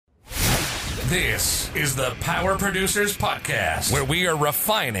This is the Power Producers Podcast, where we are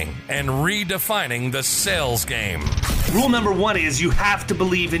refining and redefining the sales game. Rule number one is you have to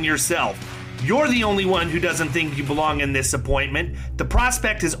believe in yourself. You're the only one who doesn't think you belong in this appointment. The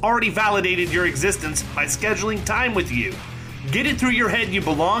prospect has already validated your existence by scheduling time with you. Get it through your head you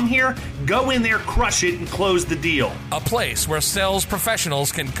belong here, go in there, crush it, and close the deal. A place where sales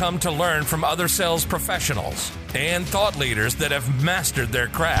professionals can come to learn from other sales professionals and thought leaders that have mastered their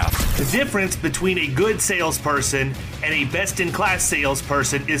craft. The difference between a good salesperson and a best-in-class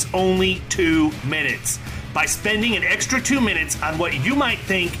salesperson is only 2 minutes. By spending an extra 2 minutes on what you might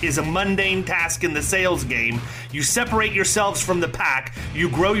think is a mundane task in the sales game, you separate yourselves from the pack, you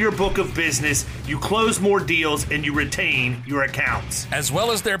grow your book of business, you close more deals, and you retain your accounts. As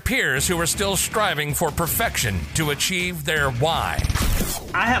well as their peers who are still striving for perfection to achieve their why.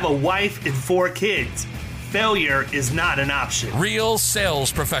 I have a wife and 4 kids. Failure is not an option. Real sales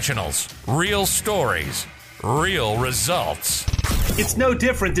professionals, real stories, real results. It's no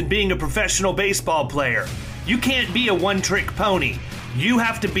different than being a professional baseball player. You can't be a one-trick pony. You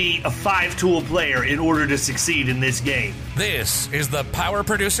have to be a 5-tool player in order to succeed in this game. This is the Power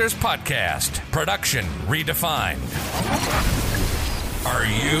Producers Podcast, production redefined. Are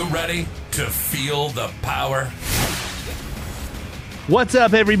you ready to feel the power? What's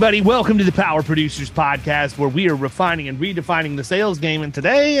up, everybody? Welcome to the Power Producers Podcast, where we are refining and redefining the sales game. And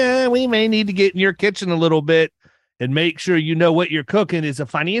today, we may need to get in your kitchen a little bit and make sure you know what you're cooking. As a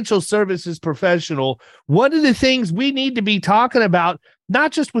financial services professional, one of the things we need to be talking about,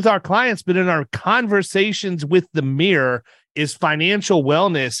 not just with our clients, but in our conversations with the mirror, is financial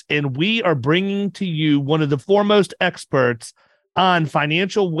wellness. And we are bringing to you one of the foremost experts on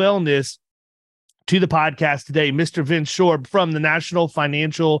financial wellness to the podcast today, Mr. Vince Shorb from the National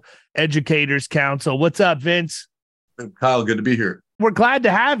Financial Educators Council. What's up, Vince? Kyle, good to be here. We're glad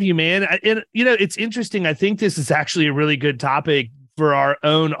to have you, man. And, you know, it's interesting. I think this is actually a really good topic for our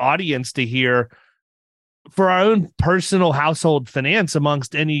own audience to hear, for our own personal household finance,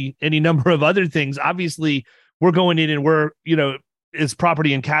 amongst any number of other things. Obviously, we're going in and we're, you know, as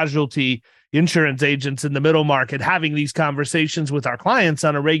property and casualty insurance agents in the middle market, having these conversations with our clients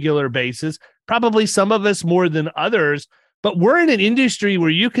on a regular basis, probably some of us more than others. But we're in an industry where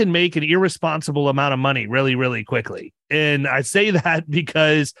you can make an irresponsible amount of money really, really quickly. And I say that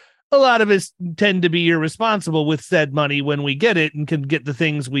because a lot of us tend to be irresponsible with said money when we get it and can get the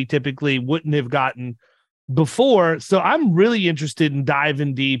things we typically wouldn't have gotten before. So I'm really interested in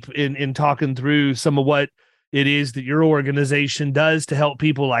diving deep in talking through some of what it is that your organization does to help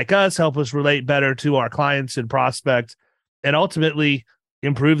people like us, help us relate better to our clients and prospects, and ultimately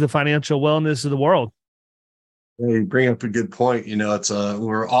improve the financial wellness of the world. You bring up a good point. You know, it's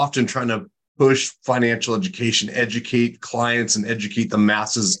we're often trying to push financial education, educate clients and educate the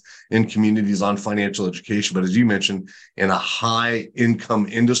masses in communities on financial education. But as you mentioned, in a high income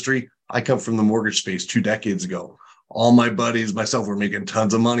industry, I come from the mortgage space 2 decades ago. All my buddies, myself, were making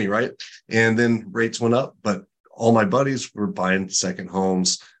tons of money, right? And then rates went up, but all my buddies were buying second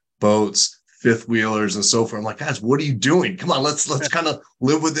homes, boats, fifth wheelers, and so forth. I'm like, guys, what are you doing? Come on, let's kind of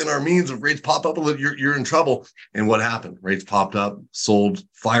live within our means. If rates pop up, you're in trouble. And what happened? Rates popped up, sold,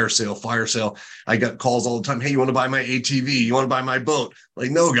 fire sale. I got calls all the time. Hey, you want to buy my ATV? You want to buy my boat? Like,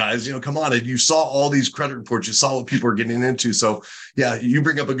 no, guys, you know, come on. You saw all these credit reports. You saw what people are getting into. So yeah, you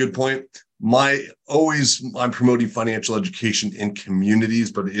bring up a good point. I'm promoting financial education in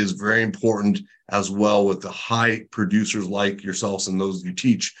communities, but it is very important as well with the high producers like yourselves and those you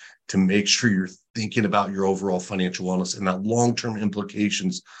teach to make sure you're thinking about your overall financial wellness and that long-term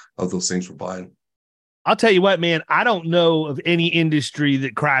implications of those things we're buying. I'll tell you what, man, I don't know of any industry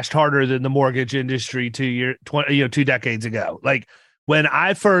that crashed harder than the mortgage industry 2 decades ago. Like when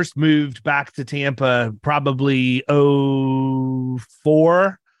I first moved back to Tampa, probably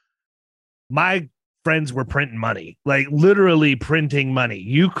 2004, my friends were printing money, like literally printing money.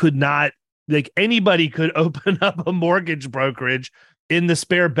 You could not, like anybody could open up a mortgage brokerage in the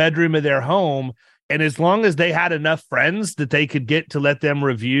spare bedroom of their home. And as long as they had enough friends that they could get to let them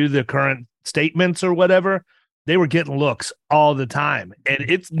review the current statements or whatever, they were getting looks all the time. And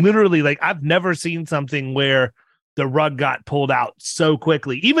it's literally like, I've never seen something where the rug got pulled out so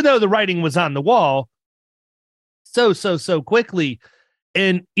quickly, even though the writing was on the wall so quickly.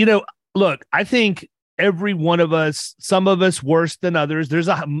 And, you know, look, I think every one of us, some of us worse than others, there's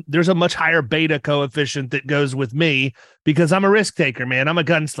a much higher beta coefficient that goes with me because I'm a risk taker, man. I'm a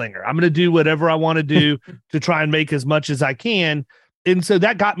gunslinger. I'm going to do whatever I want to do to try and make as much as I can. And so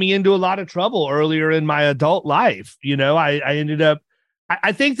that got me into a lot of trouble earlier in my adult life. You know, I ended up,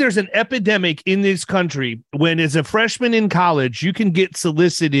 I think there's an epidemic in this country when as a freshman in college, you can get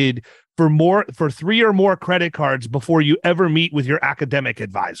solicited for 3 or more credit cards before you ever meet with your academic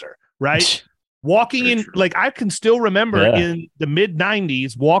advisor, right? Walking in, like I can still remember in the mid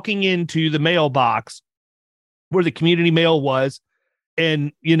 90s, walking into the mailbox where the community mail was,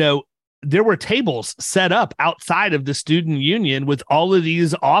 and, you know, there were tables set up outside of the student union with all of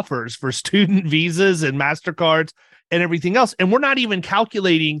these offers for student visas and MasterCards and everything else. And we're not even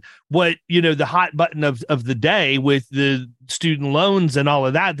calculating what, you know, the hot button of the day with the student loans and all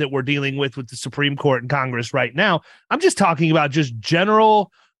of that we're dealing with the Supreme Court and Congress right now. I'm just talking about just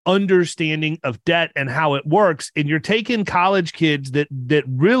general understanding of debt and how it works. And you're taking college kids that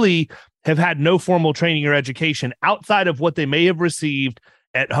really have had no formal training or education outside of what they may have received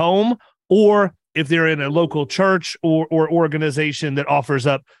at home, or if they're in a local church or organization that offers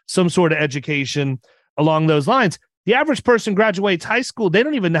up some sort of education along those lines. The average person graduates high school, they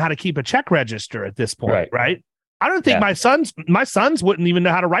don't even know how to keep a check register at this point, right? I don't think my sons wouldn't even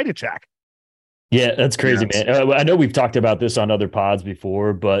know how to write a check. Yeah, that's crazy, man. I know we've talked about this on other pods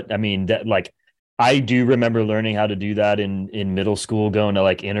before, but I mean, that, like, I do remember learning how to do that in middle school, going to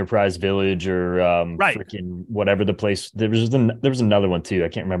like Enterprise Village or freaking whatever the place. There was another one too. I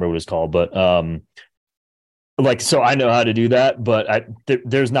can't remember what it's called, but like, so I know how to do that, but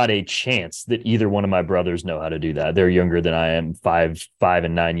there's not a chance that either one of my brothers know how to do that. They're younger than I am, 5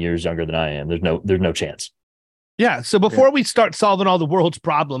 and 9 years younger than I am. There's no chance. Yeah. So before we start solving all the world's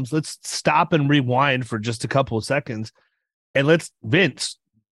problems, let's stop and rewind for just a couple of seconds. And let's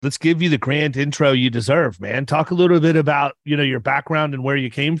give you the grand intro you deserve, man. Talk a little bit about, you know, your background and where you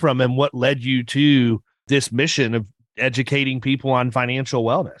came from and what led you to this mission of educating people on financial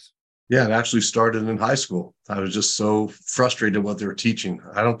wellness. Yeah, it actually started in high school. I was just so frustrated what they were teaching.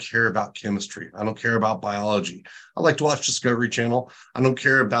 I don't care about chemistry. I don't care about biology. I like to watch Discovery Channel. I don't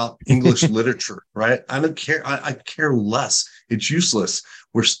care about English literature, right? I don't care. I care less. It's useless.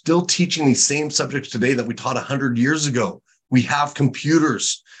 We're still teaching these same subjects today that we taught 100 years ago. We have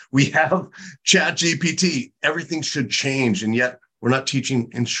computers. We have ChatGPT. Everything should change. And yet we're not teaching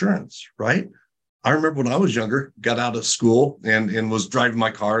insurance, right? I remember when I was younger, got out of school and was driving my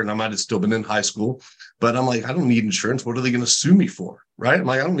car, and I might have still been in high school, but I'm like, I don't need insurance. What are they going to sue me for? Right? I'm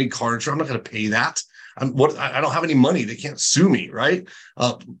like, I don't need car insurance. I'm not going to pay that. I don't have any money. They can't sue me. Right?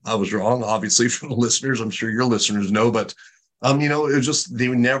 I was wrong, obviously, for the listeners. I'm sure your listeners know, but you know, it was just, they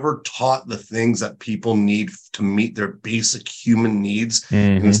never taught the things that people need to meet their basic human needs.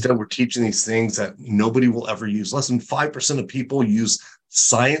 And instead, we're teaching these things that nobody will ever use. Less than 5% of people use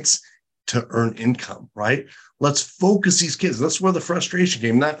science to earn income, right? Let's focus these kids. That's where the frustration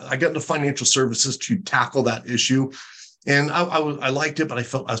came. I got into financial services to tackle that issue. And I liked it, but I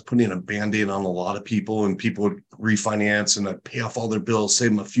felt I was putting a Band-Aid on a lot of people, and people would refinance and I'd pay off all their bills, save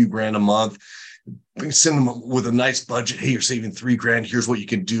them a few grand a month, send them with a nice budget. Hey, you're saving $3,000. Here's what you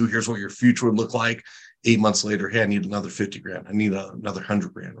can do. Here's what your future would look like. 8 months later, hey, I need another 50 grand. I need another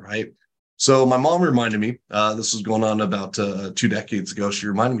 100 grand, right? So my mom reminded me, this was going on about 2 decades ago. She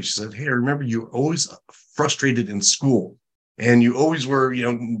reminded me, she said, hey, I remember you were always frustrated in school, and you always were,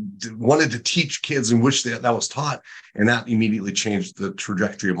 you know, wanted to teach kids and wish that was taught. And that immediately changed the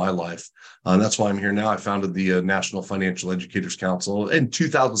trajectory of my life. And that's why I'm here now. I founded the National Financial Educators Council in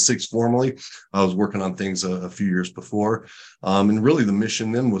 2006 formally. I was working on things a few years before. And really the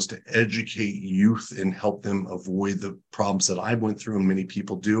mission then was to educate youth and help them avoid the problems that I went through and many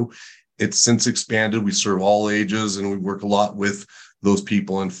people do. It's since expanded. We serve all ages, and we work a lot with those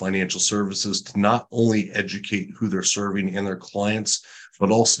people in financial services to not only educate who they're serving and their clients,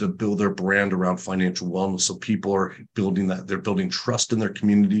 but also to build their brand around financial wellness. So people are building that, they're building trust in their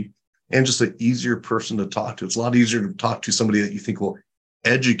community, and just an easier person to talk to. It's a lot easier to talk to somebody that you think will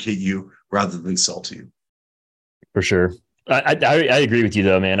educate you rather than sell to you. For sure. I agree with you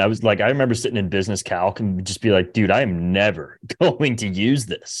though, man. I remember sitting in business calc and just be like, dude, I am never going to use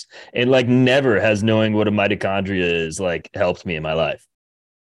this. And like never has knowing what a mitochondria is like helped me in my life.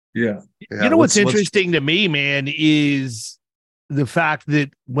 Yeah. You know, what's interesting to me, man, is the fact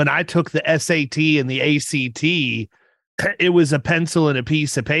that when I took the SAT and the ACT, it was a pencil and a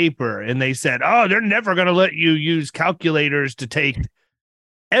piece of paper. And they said, oh, they're never going to let you use calculators to take.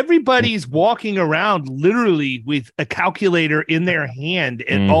 Everybody's walking around literally with a calculator in their hand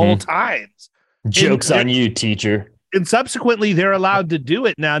at all times. Joke's on you, teacher. And subsequently, they're allowed to do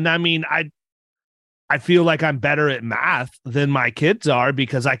it now. And I mean, I feel like I'm better at math than my kids are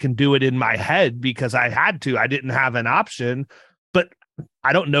because I can do it in my head because I had to. I didn't have an option. But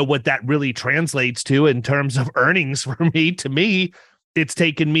I don't know what that really translates to in terms of earnings for me. To me, it's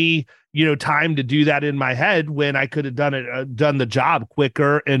taken me, you know, time to do that in my head when I could have done the job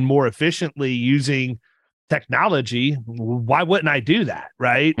quicker and more efficiently using technology, why wouldn't I do that?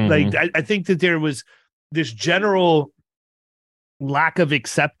 Right. Mm-hmm. Like, I think that there was this general lack of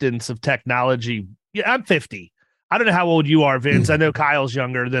acceptance of technology. Yeah, I'm 50. I don't know how old you are, Vince. I know Kyle's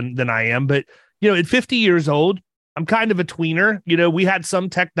younger than I am, but at 50 years old, I'm kind of a tweener. We had some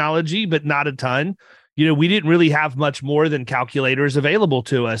technology, but not a ton. We didn't really have much more than calculators available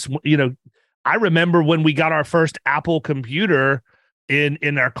to us. I remember when we got our first Apple computer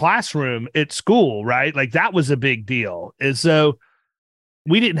in our classroom at school, right? Like, that was a big deal. And so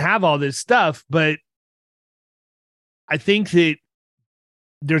we didn't have all this stuff, but I think that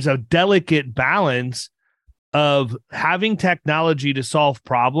there's a delicate balance of having technology to solve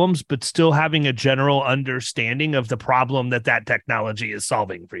problems, but still having a general understanding of the problem that technology is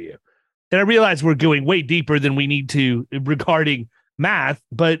solving for you. And I realize we're going way deeper than we need to regarding math,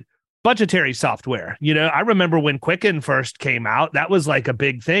 but budgetary software. I remember when Quicken first came out, that was like a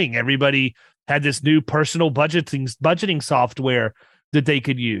big thing. Everybody had this new personal budgeting software that they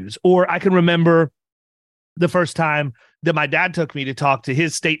could use. Or I can remember the first time that my dad took me to talk to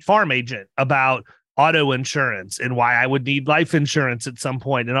his State Farm agent about auto insurance and why I would need life insurance at some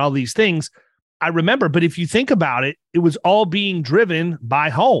point and all these things. I remember, but if you think about it, it was all being driven by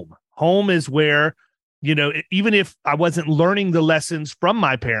home. Home is where, even if I wasn't learning the lessons from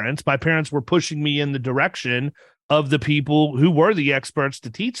my parents were pushing me in the direction of the people who were the experts to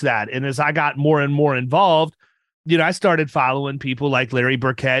teach that. And as I got more and more involved, I started following people like Larry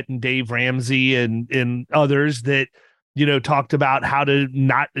Burkett and Dave Ramsey and others that, talked about how to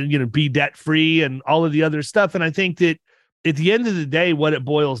not, be debt free and all of the other stuff. And I think that at the end of the day, what it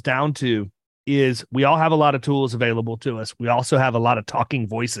boils down to is we all have a lot of tools available to us. We also have a lot of talking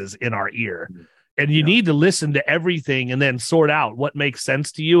voices in our ear, and you need to listen to everything and then sort out what makes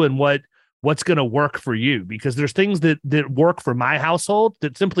sense to you and what's going to work for you, because there's things that work for my household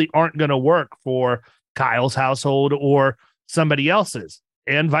that simply aren't going to work for Kyle's household or somebody else's,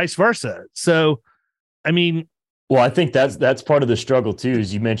 and vice versa. So, I mean, well, I think that's part of the struggle too,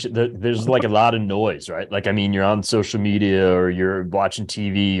 is you mentioned that there's like a lot of noise, right? Like, I mean, you're on social media or you're watching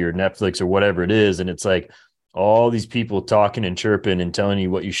TV or Netflix or whatever it is, and it's like all these people talking and chirping and telling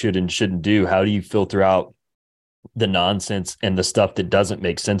you what you should and shouldn't do. How do you filter out the nonsense and the stuff that doesn't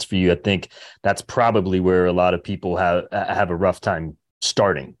make sense for you? I think that's probably where a lot of people have a rough time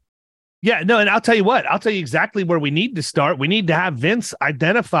starting. Yeah, no, and I'll tell you exactly where we need to start. We need to have Vince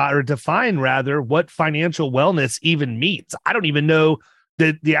identify or define rather what financial wellness even means. I don't even know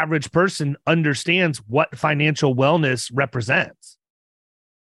that the average person understands what financial wellness represents.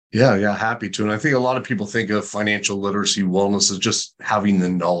 Yeah, happy to. And I think a lot of people think of financial literacy wellness as just having the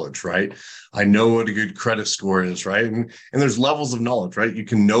knowledge, right? I know what a good credit score is, right? And there's levels of knowledge, right? You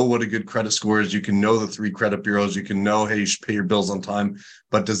can know what a good credit score is. You can know the 3 credit bureaus. You can know, hey, you should pay your bills on time.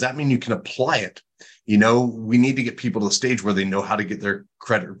 But does that mean you can apply it? We need to get people to the stage where they know how to get their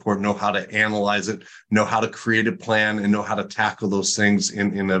credit report, know how to analyze it, know how to create a plan, and know how to tackle those things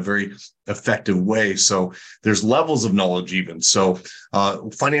in a very effective way. So there's levels of knowledge even. So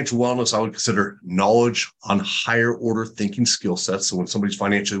financial wellness, I would consider knowledge on higher order thinking skill sets. So when somebody's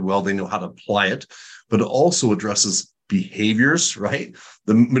financially well, they know how to apply it, but it also addresses behaviors, right?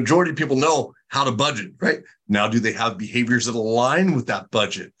 The majority of people know how to budget, right? Now, do they have behaviors that align with that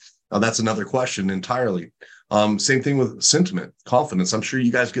budget? Now, that's another question entirely. Same thing with sentiment, confidence. I'm sure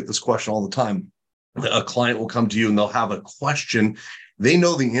you guys get this question all the time. A client will come to you and they'll have a question. They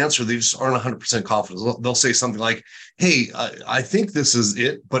know the answer. They just aren't 100% confident. They'll say something like, hey, I think this is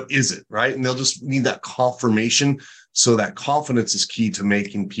it, but is it, right? And they'll just need that confirmation. So that confidence is key to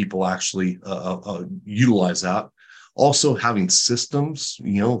making people actually utilize that. Also having systems,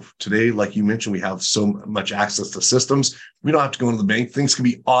 today, like you mentioned, we have so much access to systems. We don't have to go into the bank. Things can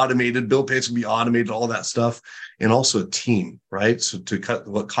be automated. Bill pays can be automated, all that stuff. And also a team, right? So to cut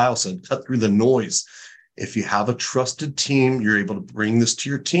what Kyle said, cut through the noise. If you have a trusted team, you're able to bring this to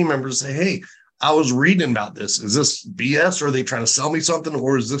your team members and say, hey, I was reading about this. Is this BS? Or are they trying to sell me something?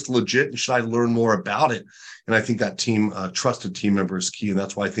 Or is this legit? And should I learn more about it? And I think that team, trusted team member is key. And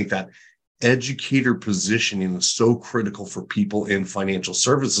that's why I think that educator positioning is so critical for people in financial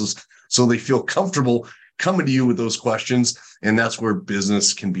services, so they feel comfortable coming to you with those questions, and that's where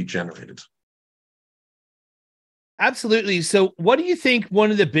business can be generated. Absolutely. So what do you think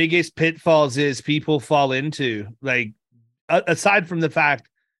one of the biggest pitfalls is people fall into, like, aside from the fact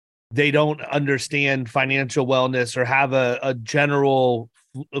they don't understand financial wellness or have a general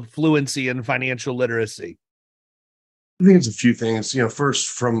fluency in financial literacy? I think it's a few things. First,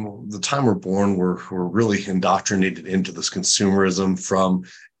 from the time we're born, we're really indoctrinated into this consumerism from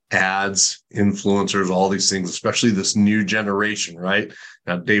ads, influencers, all these things, especially this new generation, right?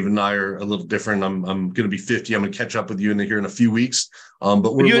 Now, Dave and I are a little different. I'm going to be 50. I'm going to catch up with you here in a few weeks.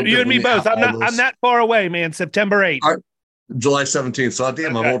 But we're you and me both. I'm not far away, man. September 8th. July 17th. So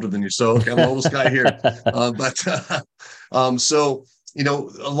damn, okay. I'm older than you. So okay, I'm the oldest guy here. So, you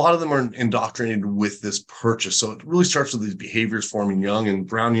know, a lot of them are indoctrinated with this purchase. So it really starts with these behaviors forming young. And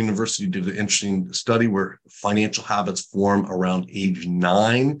Brown University did an interesting study where financial habits form around age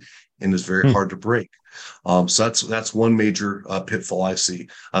 9 and is very hard to break. So that's one major pitfall I see.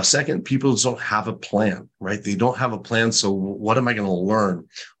 Second, people don't have a plan, right? They don't have a plan. So what am I going to learn?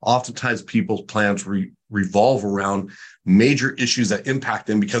 Oftentimes people's plans revolve around major issues that impact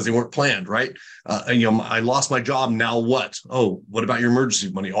them because they weren't planned, right? You know, I lost my job. Now what? Oh, what about your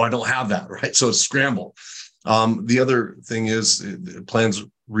emergency money? Oh, I don't have that, right? So it's scramble. The other thing is plans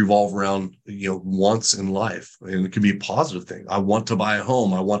revolve around, you know, wants in life, and it could be a positive thing. I want to buy a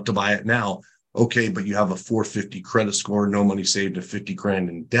home. I want to buy it now. Okay, but you have a 450 credit score, no money saved, and 50 grand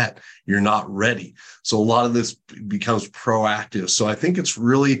in debt. You're not ready. So a lot of this becomes proactive. So I think it's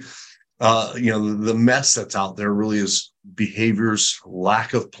really, you know, the mess that's out there really is behaviors,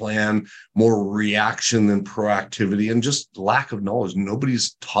 lack of plan, more reaction than proactivity, and just lack of knowledge.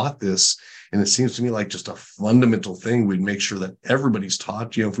 Nobody's taught this. And it seems to me like just a fundamental thing we'd make sure that everybody's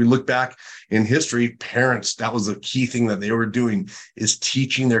taught. You know, if we look back in history, parents, that was the key thing that they were doing, is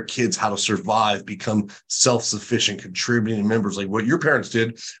teaching their kids how to survive, become self-sufficient, contributing members, like what your parents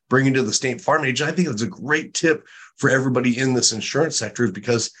did, bringing to the State Farm age. I think that's a great tip for everybody in this insurance sector, is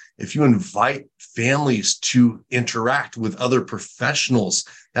because if you invite families to interact with other professionals,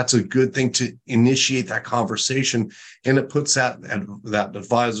 that's a good thing to initiate that conversation. And it puts that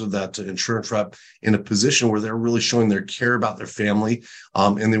advisor, that insurance rep, in a position where they're really showing their care about their family.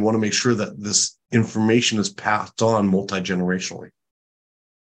 And they want to make sure that this information is passed on multi-generationally.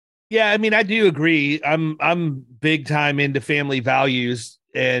 Yeah, I mean, I do agree. I'm big time into family values,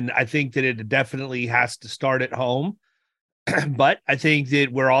 and I think that it definitely has to start at home. But I think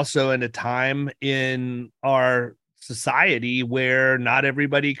that we're also in a time in our society where not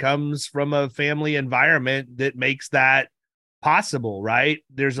everybody comes from a family environment that makes that possible, right?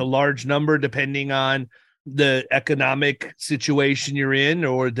 There's a large number, depending on the economic situation you're in,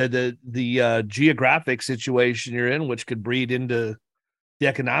 or the geographic situation you're in, which could breed into the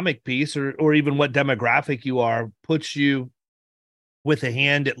economic piece, or even what demographic you are, puts you with a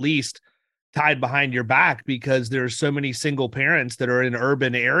hand at least tied behind your back, because there's so many single parents that are in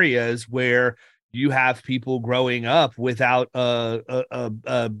urban areas where you have people growing up without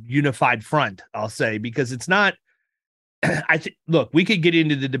a unified front, I'll say, because it's not, look, we could get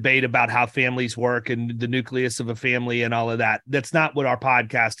into the debate about how families work and the nucleus of a family and all of that. That's not what our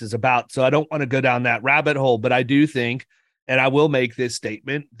podcast is about. So I don't want to go down that rabbit hole, but I do think, and I will make this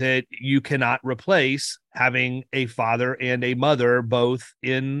statement, that you cannot replace having a father and a mother both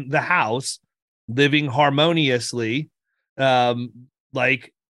in the house living harmoniously,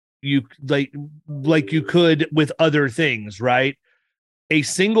 like you could with other things, right? A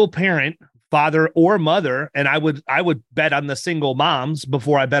single parent, father or mother, and I would bet on the single moms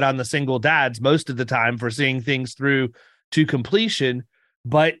before I bet on the single dads most of the time for seeing things through to completion,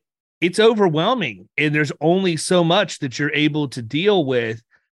 but it's overwhelming, and there's only so much that you're able to deal with.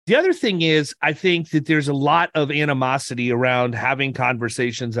 The other thing is, I think that there's a lot of animosity around having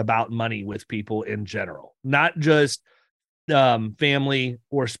conversations about money with people in general, not just family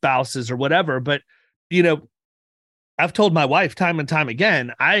or spouses or whatever. But, you know, I've told my wife time and time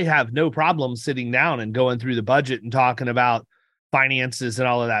again, I have no problem sitting down and going through the budget and talking about finances and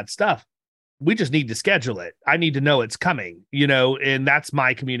all of that stuff. We just need to schedule it. I need to know it's coming, you know, and that's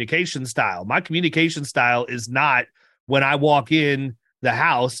my communication style. My communication style is not when I walk in the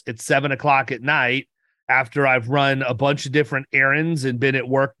house at 7:00 at night after I've run a bunch of different errands and been at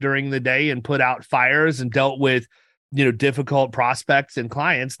work during the day and put out fires and dealt with, you know, difficult prospects and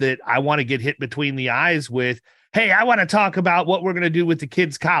clients, that I want to get hit between the eyes with, hey, I want to talk about what we're going to do with the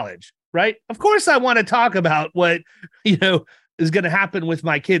kids' college, right? Of course, I want to talk about what, you know, is going to happen with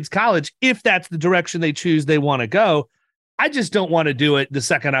my kids' college if that's the direction they choose they want to go. I just don't want to do it the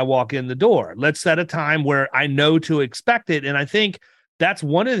second I walk in the door. Let's set a time where I know to expect it. And I think that's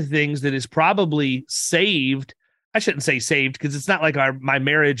one of the things that is probably saved. I shouldn't say saved, because it's not like my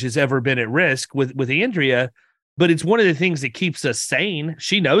marriage has ever been at risk with Andrea, but it's one of the things that keeps us sane.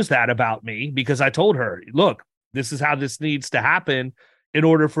 She knows that about me because I told her, look, this is how this needs to happen in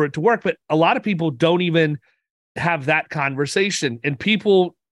order for it to work. But a lot of people don't even have that conversation, and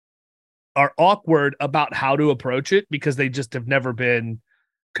people are awkward about how to approach it because they just have never been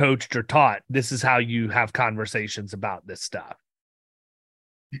coached or taught. This is how you have conversations about this stuff.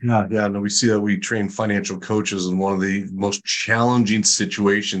 Yeah. No, we see that we train financial coaches, and one of the most challenging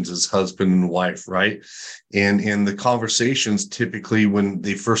situations is husband and wife, right? And the conversations typically when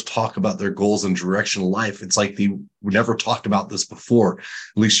they first talk about their goals and direction in life, it's like we never talked about this before. At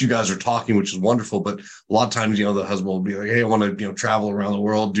least you guys are talking, which is wonderful. But a lot of times, the husband will be like, "Hey, I want to, travel around the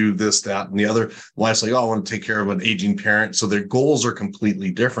world, do this, that, and the other." Wife's like, "Oh, I want to take care of an aging parent." So their goals are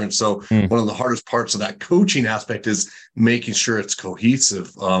completely different. So one of the hardest parts of that coaching aspect is making sure it's cohesive,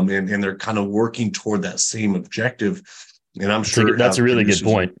 and they're kind of working toward that same objective. And I'm sure that's a really good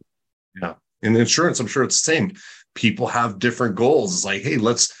point. Yeah. In insurance, I'm sure it's the same. People have different goals. It's like, hey,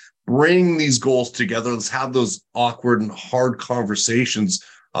 let's bring these goals together. Let's have those awkward and hard conversations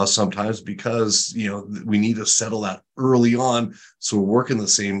sometimes, because, we need to settle that early on. So we're working the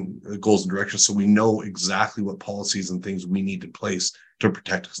same goals and directions. So we know exactly what policies and things we need in place to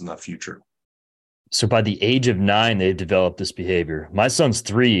protect us in that future. So by the age of 9, they've developed this behavior. My son's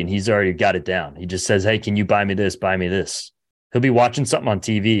 3 and he's already got it down. He just says, "Hey, can you buy me this? Buy me this." He'll be watching something on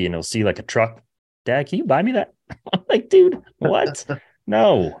TV and he'll see like a truck. "Dad, can you buy me that?" I'm like, "Dude, what?"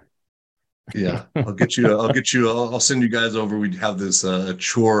 No. Yeah, I'll send you guys over. We have this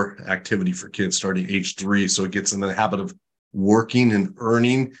chore activity for kids starting age 3. So it gets in the habit of working and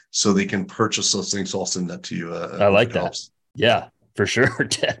earning so they can purchase those things. So I'll send that to you. I like that. Helps. Yeah, for sure.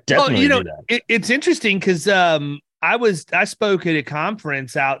 Definitely do that. It's interesting because I spoke at a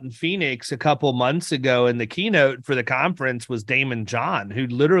conference out in Phoenix a couple months ago, and the keynote for the conference was Damon John, who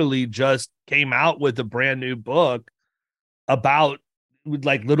literally just came out with a brand new book about,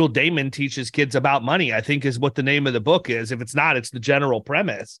 like, Little Damon teaches kids about money, I think is what the name of the book is. If it's not, it's the general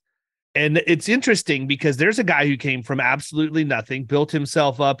premise. And it's interesting because there's a guy who came from absolutely nothing, built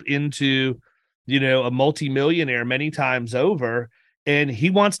himself up into, a multimillionaire many times over. And he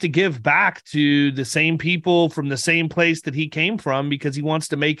wants to give back to the same people from the same place that he came from because he wants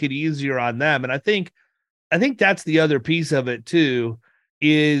to make it easier on them. And I think that's the other piece of it too,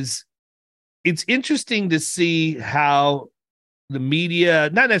 is it's interesting to see how the media,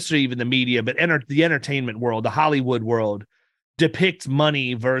 not necessarily even the media, but the entertainment world, the Hollywood world, depicts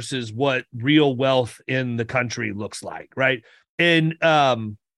money versus what real wealth in the country looks like, right? And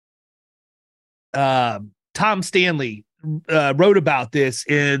Tom Stanley wrote about this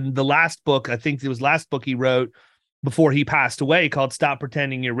in the last book. I think it was last book he wrote before he passed away, called "Stop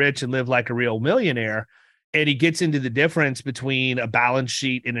Pretending You're Rich and Live Like a Real Millionaire." And he gets into the difference between a balance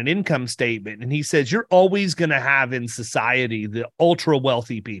sheet and an income statement. And he says, you're always going to have in society the ultra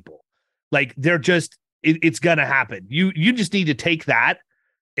wealthy people. Like, they're just, it's going to happen. You just need to take that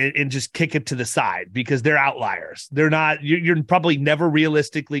and just kick it to the side because they're outliers. They're not, you're probably never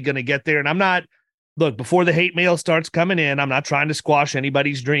realistically going to get there. And I'm not, look, before the hate mail starts coming in, I'm not trying to squash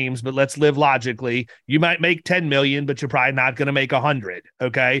anybody's dreams, but let's live logically. You might make 10 million, but you're probably not going to make 100.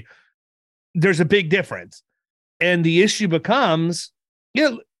 Okay. There's a big difference. And the issue becomes,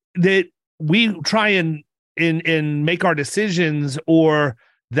 that we try and make our decisions, or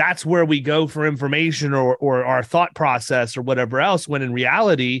that's where we go for information or our thought process or whatever else, when in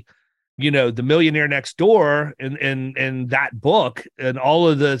reality, The Millionaire Next Door and that book and all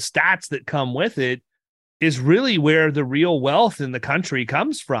of the stats that come with it is really where the real wealth in the country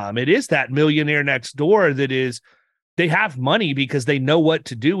comes from. It is that millionaire next door that is, they have money because they know what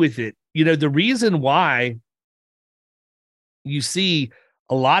to do with it. The reason why you see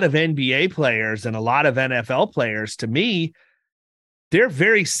a lot of NBA players and a lot of NFL players, to me, they're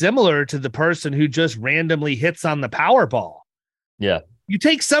very similar to the person who just randomly hits on the Powerball. Yeah. You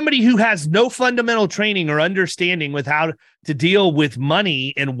take somebody who has no fundamental training or understanding with how to deal with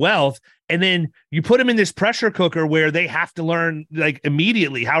money and wealth, and then you put them in this pressure cooker where they have to learn, like,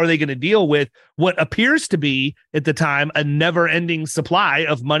 immediately, how are they going to deal with what appears to be at the time a never-ending supply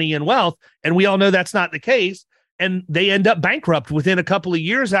of money and wealth. And we all know that's not the case. And they end up bankrupt within a couple of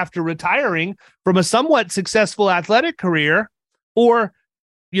years after retiring from a somewhat successful athletic career. Or,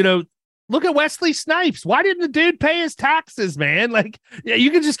 look at Wesley Snipes. Why didn't the dude pay his taxes, man? Like,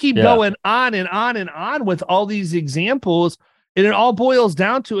 you can just keep going on and on and on with all these examples. And it all boils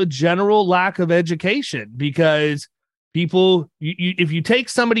down to a general lack of education, because people, if you take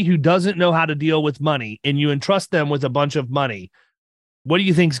somebody who doesn't know how to deal with money and you entrust them with a bunch of money, what do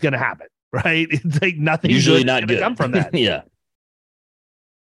you think is going to happen? Right? It's like nothing usually not good come from that. Yeah.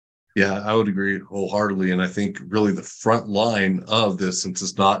 Yeah, I would agree wholeheartedly. And I think really the front line of this, since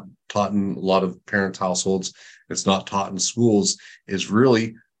it's not taught in a lot of parents' households, it's not taught in schools, is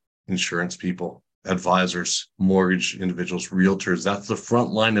really insurance people, advisors, mortgage individuals, realtors. That's the front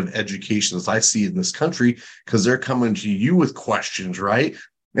line of education as I see in this country, because they're coming to you with questions, right?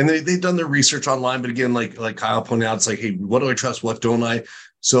 And they've done their research online, but again, like Kyle pointed out, it's like, hey, what do I trust? What don't I?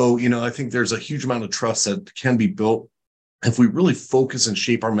 So, I think there's a huge amount of trust that can be built if we really focus and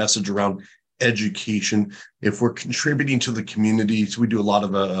shape our message around education. If we're contributing to the community, so we do a lot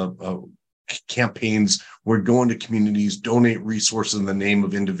of campaigns. We're going to communities, donate resources in the name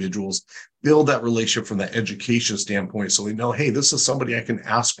of individuals, build that relationship from that education standpoint, so we know, hey, this is somebody I can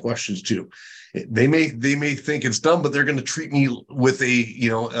ask questions to. They may think it's dumb, but they're going to treat me with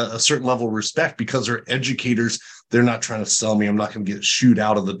a certain level of respect because they're educators. They're not trying to sell me. I'm not going to get shooed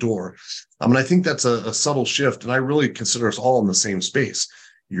out of the door. I think that's a subtle shift, and I really consider us all in the same space.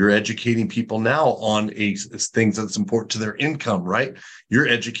 You're educating people now on things that's important to their income, right? You're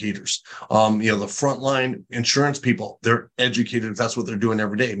educators. The frontline insurance people, they're educators. That's what they're doing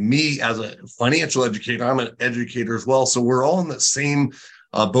every day. Me as a financial educator, I'm an educator as well. So we're all in the same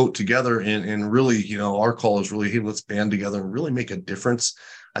boat together. And really, our call is really, hey, let's band together and really make a difference.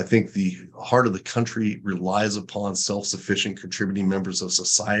 I think the heart of the country relies upon self-sufficient contributing members of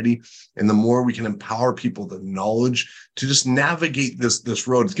society. And the more we can empower people with the knowledge to just navigate this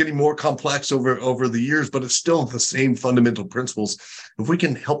road, it's getting more complex over the years, but it's still the same fundamental principles. If we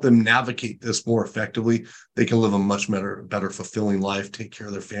can help them navigate this more effectively, they can live a much better fulfilling life, take care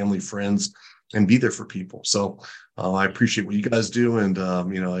of their family, friends, and be there for people. So I appreciate what you guys do. And,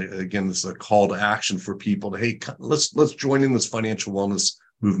 again, this is a call to action for people to, hey, let's join in this financial wellness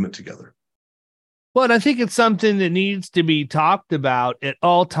movement together. Well, and I think it's something that needs to be talked about at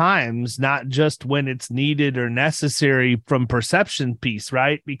all times, not just when it's needed or necessary from perception piece,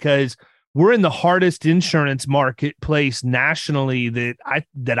 right? Because we're in the hardest insurance marketplace nationally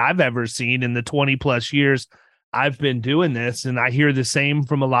that I've ever seen in the 20 plus years I've been doing this. And I hear the same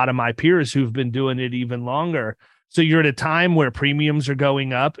from a lot of my peers who've been doing it even longer. So you're at a time where premiums are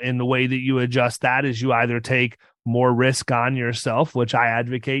going up, and the way that you adjust that is you either take more risk on yourself, which I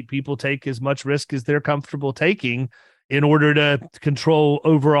advocate people take as much risk as they're comfortable taking in order to control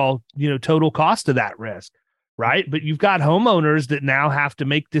overall, total cost of that risk, right? But you've got homeowners that now have to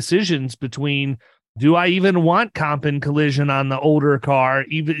make decisions between, do I even want comp and collision on the older car,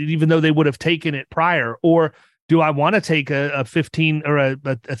 even though they would have taken it prior, or do I want to take a $1,500 or a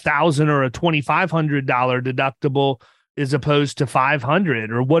 $1,000 or a $2,500 deductible as opposed to $500?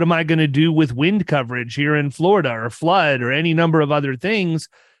 Or what am I going to do with wind coverage here in Florida, or flood, or any number of other things?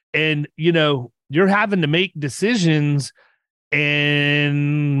 And, you're having to make decisions,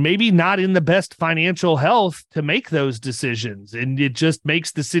 and maybe not in the best financial health to make those decisions. And it just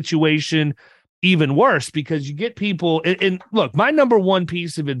makes the situation even worse, because you get people, and look, my number one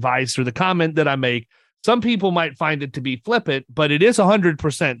piece of advice, or the comment that I make, some people might find it to be flippant, but it is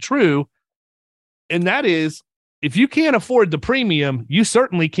 100% true. And that is, if you can't afford the premium, you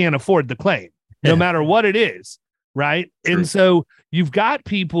certainly can't afford the claim, no matter what it is, right? True. And so you've got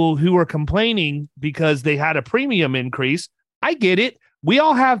people who are complaining because they had a premium increase. I get it. We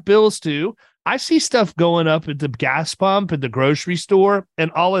all have bills too. I see stuff going up at the gas pump, at the grocery store, and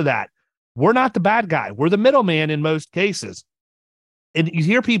all of that. We're not the bad guy. We're the middleman in most cases. And you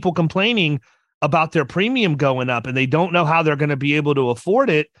hear people complaining about their premium going up, and they don't know how they're going to be able to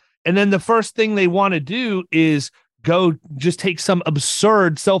afford it. And then the first thing they want to do is go just take some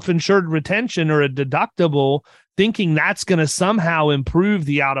absurd self-insured retention or a deductible, thinking that's going to somehow improve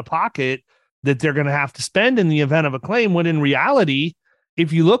the out-of-pocket that they're going to have to spend in the event of a claim, when in reality,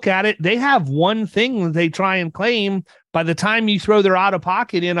 if you look at it, they have one thing that they try and claim. By the time you throw their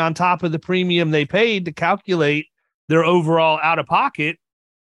out-of-pocket in on top of the premium they paid to calculate their overall out-of-pocket,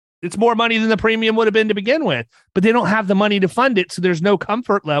 it's more money than the premium would have been to begin with, but they don't have the money to fund it. So there's no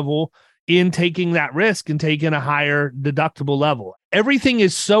comfort level in taking that risk and taking a higher deductible level. Everything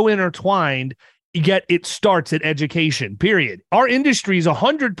is so intertwined, yet it starts at education, period. Our industry is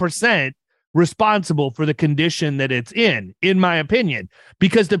 100% responsible for the condition that it's in my opinion,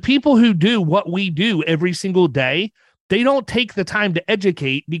 because the people who do what we do every single day, they don't take the time to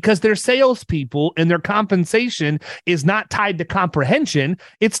educate, because they're salespeople and their compensation is not tied to comprehension.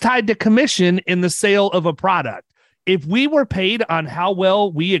 It's tied to commission in the sale of a product. If we were paid on how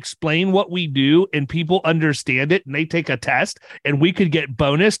well we explain what we do and people understand it and they take a test, and we could get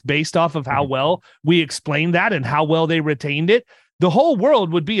bonused based off of how well we explained that and how well they retained it, the whole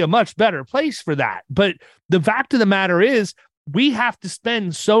world would be a much better place for that. But the fact of the matter is, we have to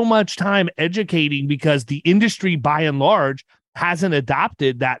spend so much time educating because the industry by and large hasn't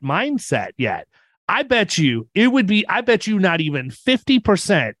adopted that mindset yet. I bet you not even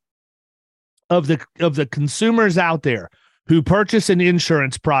 50% of the consumers out there who purchase an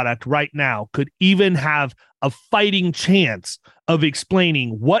insurance product right now could even have a fighting chance of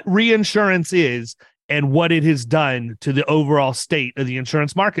explaining what reinsurance is and what it has done to the overall state of the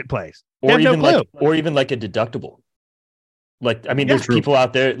insurance marketplace. Or even like a deductible. Like, I mean, there's people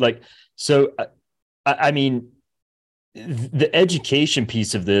out there like, so I mean, the education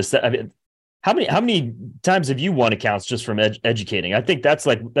piece of this, I mean, how many times have you won accounts just from educating? I think that's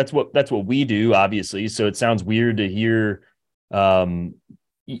what we do, obviously. So it sounds weird to hear,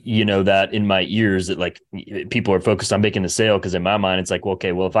 that in my ears that like people are focused on making the sale. Cause in my mind, it's like, well,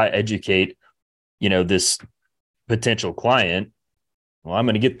 okay, well, if I educate, this potential client, well, I'm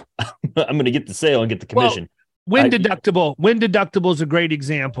going to get the sale and get the commission. Well, wind deductible is a great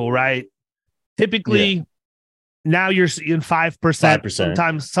example, right? Typically, now you're seeing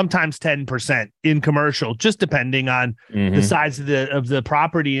 5%, sometimes 10% in commercial, just depending on the size of the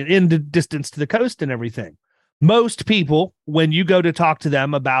property and in the distance to the coast and everything. Most people, when you go to talk to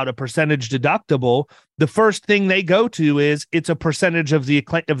them about a percentage deductible, the first thing they go to is it's a percentage of the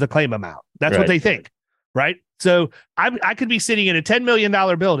claim amount. That's what they think, right? So I could be sitting in a $10 million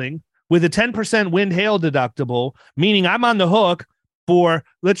building with a 10% wind hail deductible, meaning I'm on the hook for,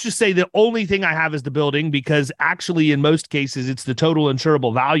 let's just say the only thing I have is the building, because actually in most cases, it's the total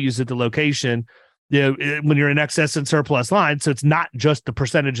insurable values at the location, when you're in excess and surplus line. So it's not just the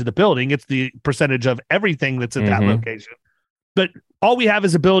percentage of the building, it's the percentage of everything that's at that location. But all we have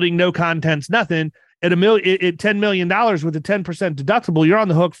is a building, no contents, nothing. At $10 million with a 10% deductible, you're on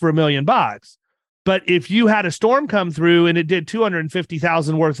the hook for $1 million. But if you had a storm come through and it did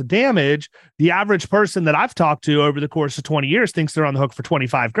 250,000 worth of damage, the average person that I've talked to over the course of 20 years thinks they're on the hook for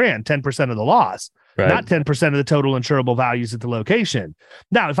 25 grand, 10% of the loss, not 10% of the total insurable values at the location.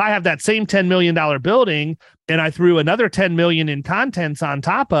 Now, if I have that same $10 million building and I threw another 10 million in contents on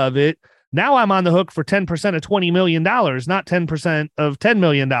top of it, now I'm on the hook for 10% of $20 million, not 10% of $10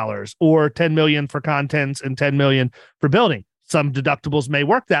 million, or 10 million for contents and 10 million for building. Some deductibles may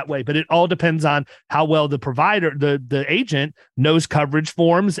work that way, but it all depends on how well the provider, the agent, knows coverage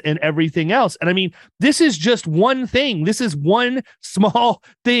forms and everything else. And I mean, this is just one thing. This is one small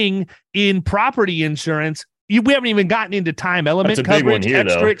thing in property insurance. We haven't even gotten into time element coverage,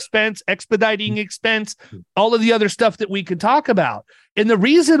 extra expense, expediting expense, all of the other stuff that we could talk about. And the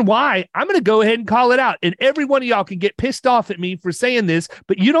reason why, I'm going to go ahead and call it out, and every one of y'all can get pissed off at me for saying this,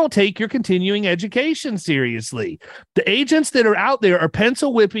 but you don't take your continuing education seriously. The agents that are out there are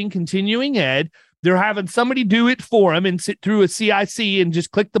pencil whipping continuing ed. They're having somebody do it for them and sit through a CIC and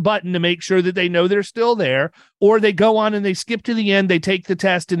just click the button to make sure that they know they're still there. Or they go on and they skip to the end, they take the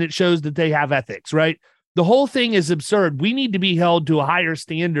test, and it shows that they have ethics, right? The whole thing is absurd. We need to be held to a higher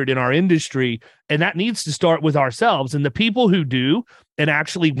standard in our industry, and that needs to start with ourselves. And the people who do and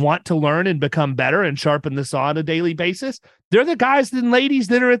actually want to learn and become better and sharpen the saw on a daily basis, they're the guys and ladies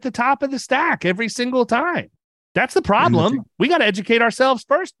that are at the top of the stack every single time. That's the problem. We got to educate ourselves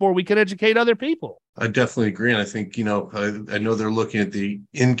first before we can educate other people. I definitely agree. And I think, I know they're looking at the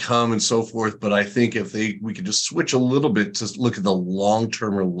income and so forth, but I think if we could just switch a little bit to look at the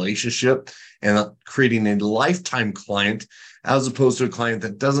long-term relationship and creating a lifetime client, as opposed to a client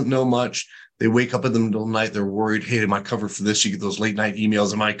that doesn't know much. They wake up in the middle of the night, they're worried, hey, am I covered for this? You get those late night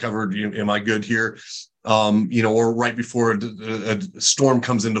emails. Am I covered? Am I good here? Or right before a storm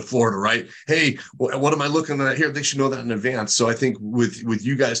comes into Florida, right? Hey, what am I looking at here? They should know that in advance. So I think with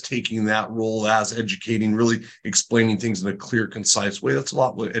you guys taking that role as educating, really explaining things in a clear, concise way, that's a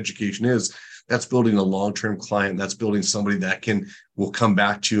lot what education is. That's building a long-term client. That's building somebody that will come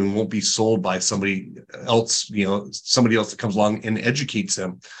back to you and won't be sold by somebody else, somebody else that comes along and educates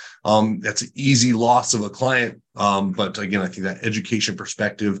them. That's an easy loss of a client. But again, I think that education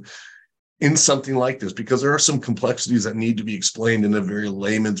perspective in something like this, because there are some complexities that need to be explained in a very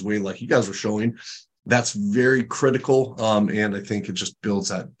layman's way, like you guys were showing, that's very critical. And I think it just builds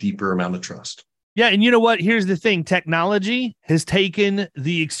that deeper amount of trust. Yeah. And you know what? Here's the thing. Technology has taken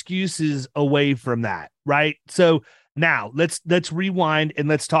the excuses away from that, right? So now let's rewind and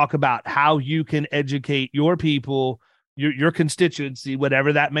let's talk about how you can educate your people, your constituency,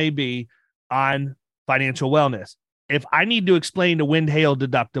 whatever that may be, on financial wellness. If I need to explain the wind hail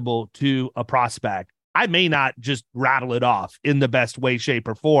deductible to a prospect, I may not just rattle it off in the best way, shape,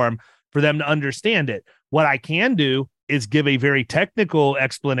 or form for them to understand it. What I can do is give a very technical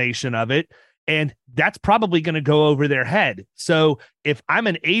explanation of it, and that's probably going to go over their head. So if I'm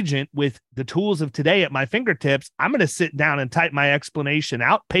an agent with the tools of today at my fingertips, I'm going to sit down and type my explanation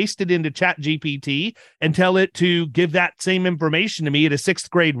out, paste it into ChatGPT, and tell it to give that same information to me at a 6th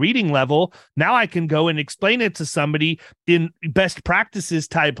grade reading level. Now I can go and explain it to somebody in best practices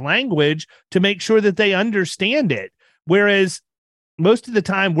type language to make sure that they understand it. Whereas most of the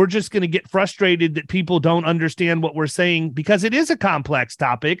time we're just going to get frustrated that people don't understand what we're saying because it is a complex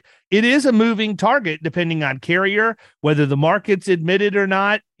topic. It is a moving target depending on carrier, whether the market's admitted or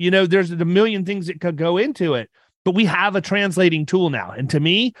not. There's a million things that could go into it, but we have a translating tool now. And to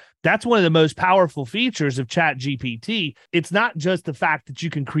me, that's one of the most powerful features of ChatGPT. It's not just the fact that you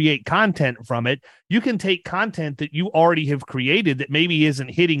can create content from it. You can take content that you already have created that maybe isn't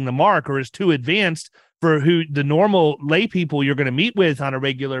hitting the mark or is too advanced for who the normal lay people you're going to meet with on a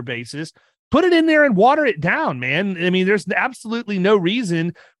regular basis, put it in there and water it down, man. I mean, there's absolutely no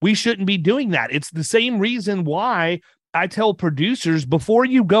reason we shouldn't be doing that. It's the same reason why I tell producers before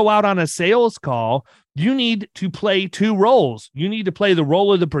you go out on a sales call, you need to play two roles. You need to play the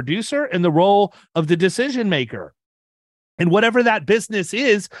role of the producer and the role of the decision maker. And whatever that business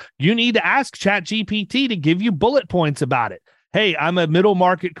is, you need to ask ChatGPT to give you bullet points about it. Hey, I'm a middle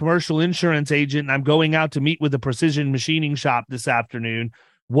market commercial insurance agent, and I'm going out to meet with a precision machining shop this afternoon.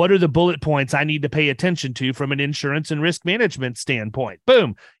 What are the bullet points I need to pay attention to from an insurance and risk management standpoint?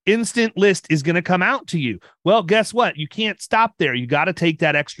 Boom. Instant list is going to come out to you. Well, guess what? You can't stop there. You got to take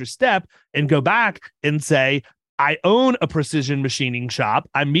that extra step and go back and say, I own a precision machining shop.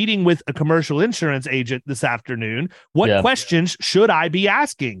 I'm meeting with a commercial insurance agent this afternoon. What questions should I be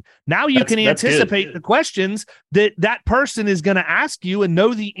asking? Now you can anticipate the questions that person is going to ask you and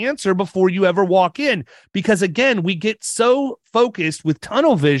know the answer before you ever walk in. Because again, we get so focused with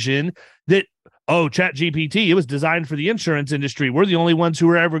tunnel vision that, oh, ChatGPT, it was designed for the insurance industry. We're the only ones who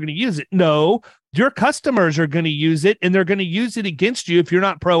are ever going to use it. No, your customers are going to use it, and they're going to use it against you if you're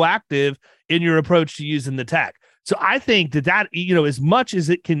not proactive in your approach to using the tech. So I think that, as much as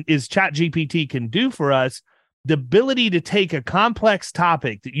ChatGPT can do for us, the ability to take a complex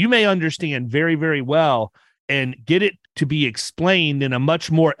topic that you may understand very, very well and get it to be explained in a much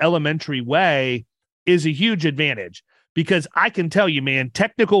more elementary way is a huge advantage. Because I can tell you, man,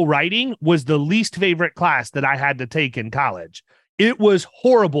 technical writing was the least favorite class that I had to take in college. It was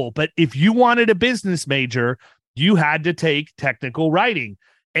horrible. But if you wanted a business major, you had to take technical writing.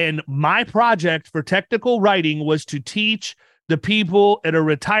 And my project for technical writing was to teach the people at a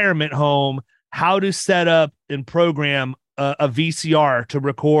retirement home how to set up and program a VCR to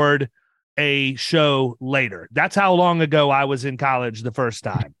record a show later. That's how long ago I was in college the first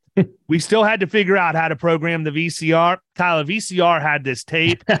time. We still had to figure out how to program the VCR. Kyle, a VCR had this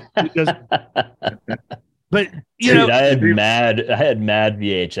tape. But I had mad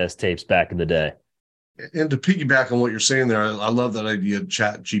VHS tapes back in the day. And to piggyback on what you're saying there, I love that idea of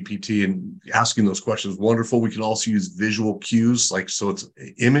Chat GPT and asking those questions. Wonderful. We can also use visual cues, so it's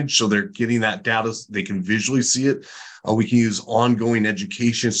image, so they're getting that data, they can visually see it. We can use ongoing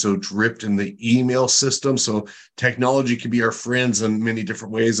education, so dripped in the email system. So technology can be our friends in many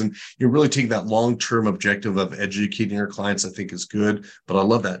different ways. And you're really taking that long-term objective of educating our clients, I think is good. But I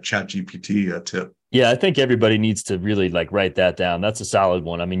love that Chat GPT tip. Yeah, I think everybody needs to really write that down. That's a solid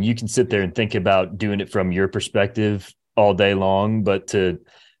one. I mean, you can sit there and think about doing it from your perspective all day long, but when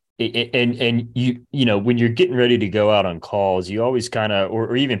you're getting ready to go out on calls, you always kind of,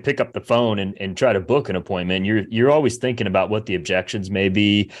 or even pick up the phone and try to book an appointment. You're always thinking about what the objections may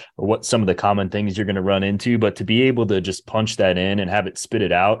be or what some of the common things you're going to run into, but to be able to just punch that in and have it spit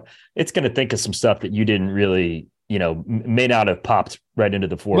it out, it's going to think of some stuff that you didn't really, may not have popped right into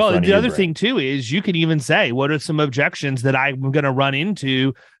the forefront. Well, the other thing too is you can even say, what are some objections that I'm going to run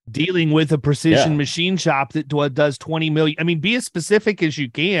into dealing with a precision machine shop that does 20 million? I mean, be as specific as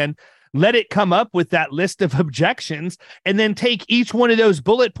you can. Let it come up with that list of objections and then take each one of those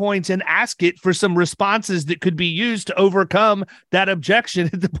bullet points and ask it for some responses that could be used to overcome that objection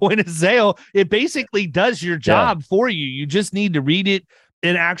at the point of sale. It basically does your job for you. You just need to read it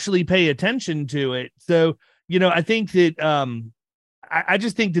and actually pay attention to it. So, I think that I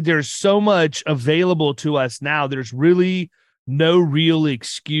just think that there's so much available to us now. There's really no real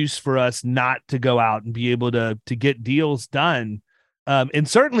excuse for us not to go out and be able to get deals done. And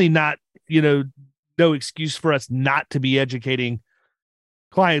certainly not, no excuse for us not to be educating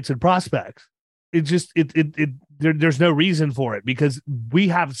clients and prospects. It just, there's no reason for it because we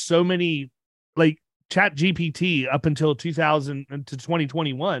have so many, Chat GPT up until 2000 to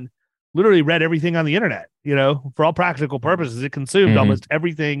 2021, literally read everything on the internet, for all practical purposes. It consumed almost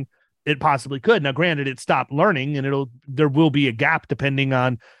everything it possibly could. Now, granted, it stopped learning and there will be a gap depending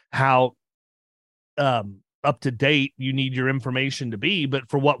on how up to date you need your information to be. But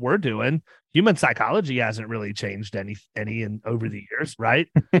for what we're doing, human psychology hasn't really changed any over the years, right?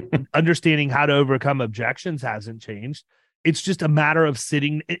 Understanding how to overcome objections hasn't changed. It's just a matter of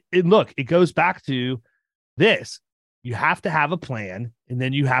sitting. Look, it goes back to this. You have to have a plan and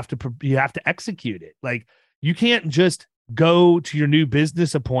then you have to execute it. You can't just go to your new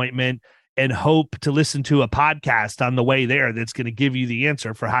business appointment and hope to listen to a podcast on the way there that's going to give you the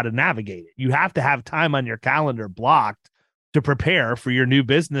answer for how to navigate it. You have to have time on your calendar blocked to prepare for your new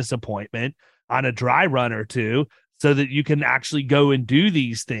business appointment on a dry run or two so that you can actually go and do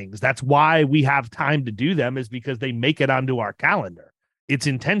these things. That's why we have time to do them, is because they make it onto our calendar. It's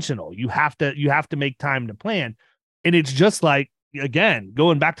intentional. You have to make time to plan. And it's just like, again,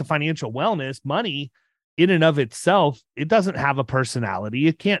 going back to financial wellness, money in and of itself, it doesn't have a personality.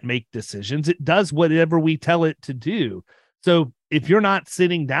 It can't make decisions. It does whatever we tell it to do. So if you're not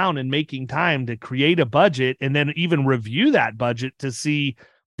sitting down and making time to create a budget and then even review that budget to see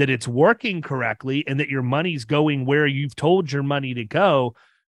that it's working correctly and that your money's going where you've told your money to go,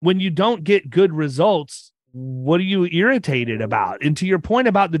 when you don't get good results, what are you irritated about? And to your point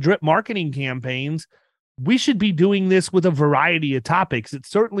about the drip marketing campaigns, we should be doing this with a variety of topics. It's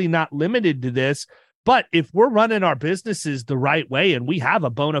certainly not limited to this, but if we're running our businesses the right way and we have a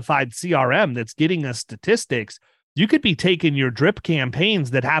bona fide CRM that's getting us statistics, you could be taking your drip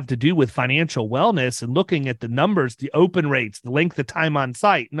campaigns that have to do with financial wellness and looking at the numbers, the open rates, the length of time on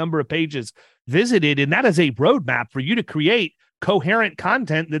site, number of pages visited, and that is a roadmap for you to create coherent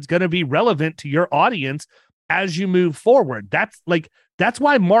content that's going to be relevant to your audience as you move forward. That's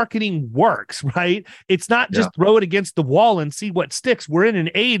why marketing works, right? It's not just throw it against the wall and see what sticks. We're in an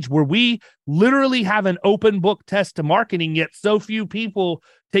age where we literally have an open book test to marketing, yet so few people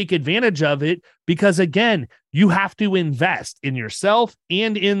take advantage of it because, again, you have to invest in yourself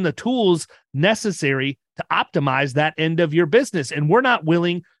and in the tools necessary to optimize that end of your business. And we're not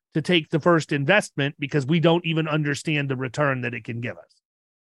willing to take the first investment because we don't even understand the return that it can give us.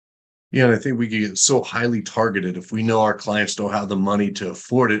 Yeah, and I think we can get so highly targeted. If we know our clients don't have the money to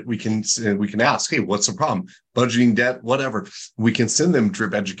afford it, we can ask, hey, what's the problem? Budgeting, debt, whatever. We can send them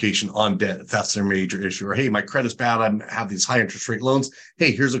drip education on debt if that's their major issue. Or, hey, my credit's bad. I have these high interest rate loans.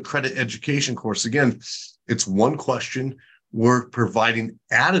 Hey, here's a credit education course. Again, it's one question. We're providing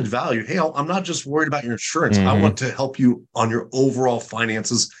added value. Hey, I'm not just worried about your insurance. I want to help you on your overall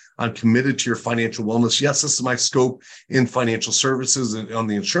finances. I'm committed to your financial wellness. Yes, this is my scope in financial services and on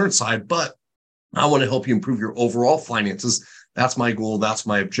the insurance side, but I want to help you improve your overall finances. That's my goal. That's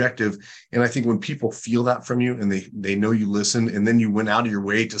my objective. And I think when people feel that from you and they know you listen, and then you went out of your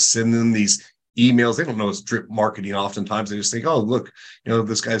way to send them these emails, they don't know it's drip marketing. Oftentimes they just think, oh, look,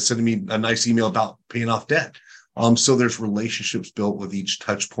 this guy's sending me a nice email about paying off debt. So there's relationships built with each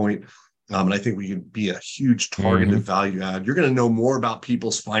touch point. And I think we can be a huge targeted value add. You're going to know more about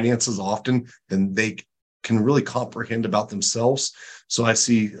people's finances often than they can really comprehend about themselves. So I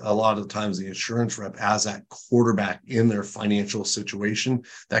see a lot of times the insurance rep as that quarterback in their financial situation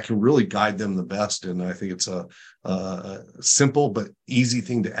that can really guide them the best. And I think it's a simple but easy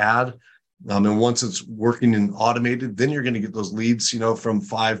thing to add. And once it's working and automated, then you're going to get those leads, from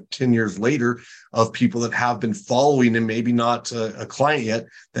 5-10 years later of people that have been following and maybe not a client yet,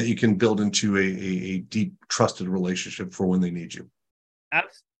 that you can build into a deep, trusted relationship for when they need you.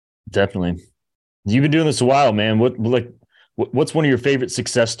 Definitely. You've been doing this a while, man. What's one of your favorite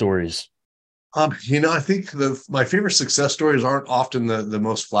success stories? I think my favorite success stories aren't often the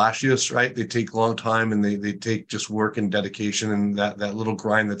most flashiest, right? They take a long time and they take just work and dedication and that little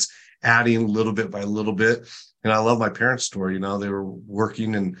grind that's adding little bit by little bit. And I love my parents' story. They were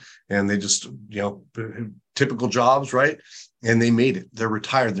working and they just, typical jobs, right? And they made it. They're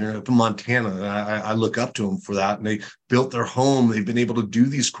retired. They're up in Montana. And I look up to them for that. And they built their home. They've been able to do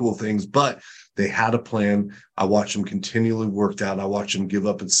these cool things, but they had a plan. I watched them continually work that. I watched them give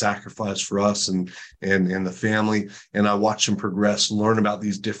up and sacrifice for us and the family. And I watched them progress, learn about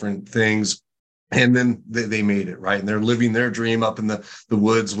these different things. And then they made it, right? And they're living their dream up in the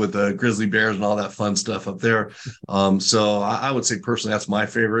woods with the grizzly bears and all that fun stuff up there. So I would say personally, that's my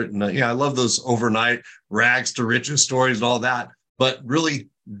favorite. And I love those overnight rags to riches stories and all that. But really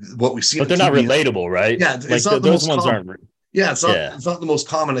what we see. But they're not relatable, right? Yeah. It's not those ones common. Aren't. Yeah, it's not the most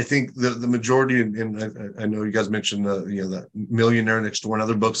common. I think the majority, and I know you guys mentioned the Millionaire Next Door and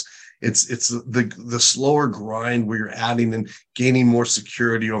other books. It's the slower grind where you're adding and gaining more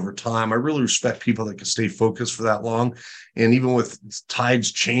security over time. I really respect people that can stay focused for that long, and even with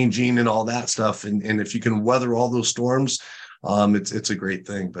tides changing and all that stuff. And if you can weather all those storms, it's a great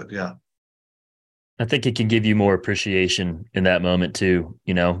thing. But yeah. I think it can give you more appreciation in that moment too.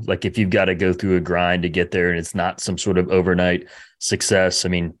 Like if you've got to go through a grind to get there and it's not some sort of overnight success. I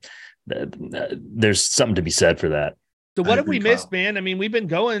mean, there's something to be said for that. So what have we missed, man? I mean, we've been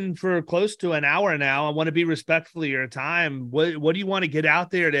going for close to an hour now. I want to be respectful of your time. What do you want to get out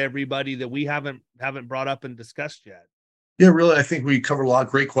there to everybody that we haven't brought up and discussed yet? Yeah, really, I think we covered a lot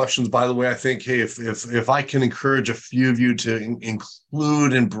of great questions. By the way, I think, hey, if I can encourage a few of you to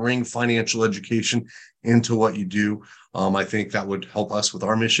include and bring financial education into what you do, I think that would help us with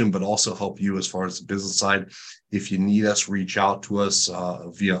our mission, but also help you as far as the business side. If you need us, reach out to us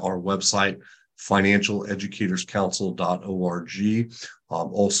via our website, financialeducatorscouncil.org.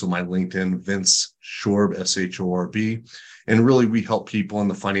 Also my LinkedIn, Vince Shorb, SHORB. And really, we help people in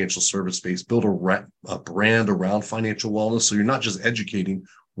the financial service space build a brand around financial wellness. So you're not just educating,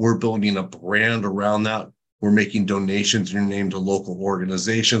 we're building a brand around that. We're making donations in your name to local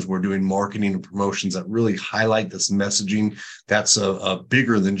organizations. We're doing marketing and promotions that really highlight this messaging that's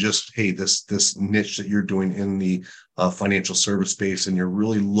bigger than just, hey, this niche that you're doing in the financial service space, and you're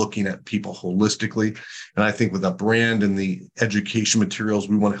really looking at people holistically. And I think with that brand and the education materials,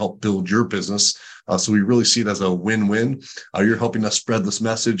 we want to help build your business. So we really see it as a win-win. You're helping us spread this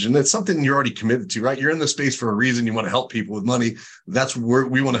message, and it's something you're already committed to, right? You're in this space for a reason. You want to help people with money. That's where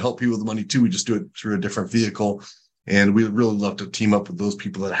we want to help people with money too. We just do it through a different vehicle. And we really love to team up with those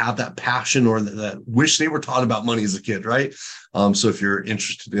people that have that passion or that wish they were taught about money as a kid, right? So if you're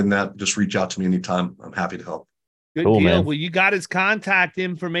interested in that, just reach out to me anytime. I'm happy to help. Good cool, deal. Man. Well, you got his contact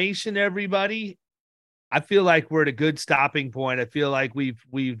information, everybody. I feel like we're at a good stopping point. I feel like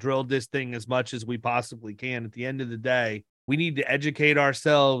we've drilled this thing as much as we possibly can. At the end of the day, we need to educate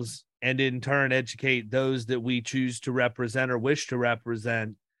ourselves and in turn educate those that we choose to represent or wish to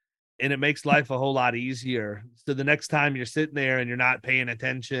represent. And it makes life a whole lot easier. So the next time you're sitting there and you're not paying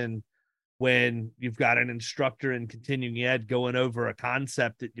attention when you've got an instructor in continuing ed going over a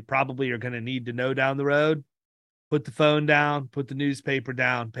concept that you probably are going to need to know down the road, put the phone down, put the newspaper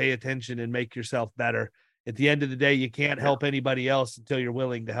down, pay attention, and make yourself better. At the end of the day, you can't help anybody else until you're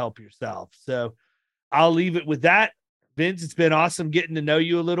willing to help yourself. So I'll leave it with that. Vince, it's been awesome getting to know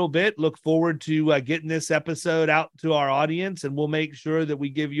you a little bit. Look forward to getting this episode out to our audience, and we'll make sure that we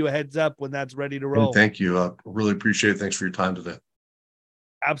give you a heads up when that's ready to roll. And thank you. Really appreciate it. Thanks for your time today.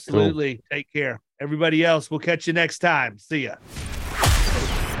 Absolutely. Cool. Take care. Everybody else, we'll catch you next time. See ya.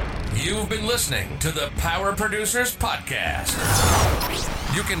 You've been listening to the Power Producers Podcast.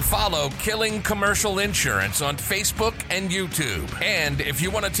 You can follow Killing Commercial Insurance on Facebook and YouTube. And if you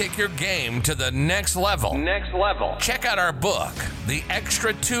want to take your game to the next level, check out our book, The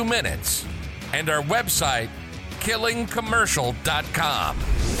Extra 2 Minutes, and our website,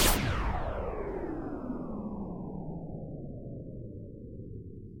 killingcommercial.com.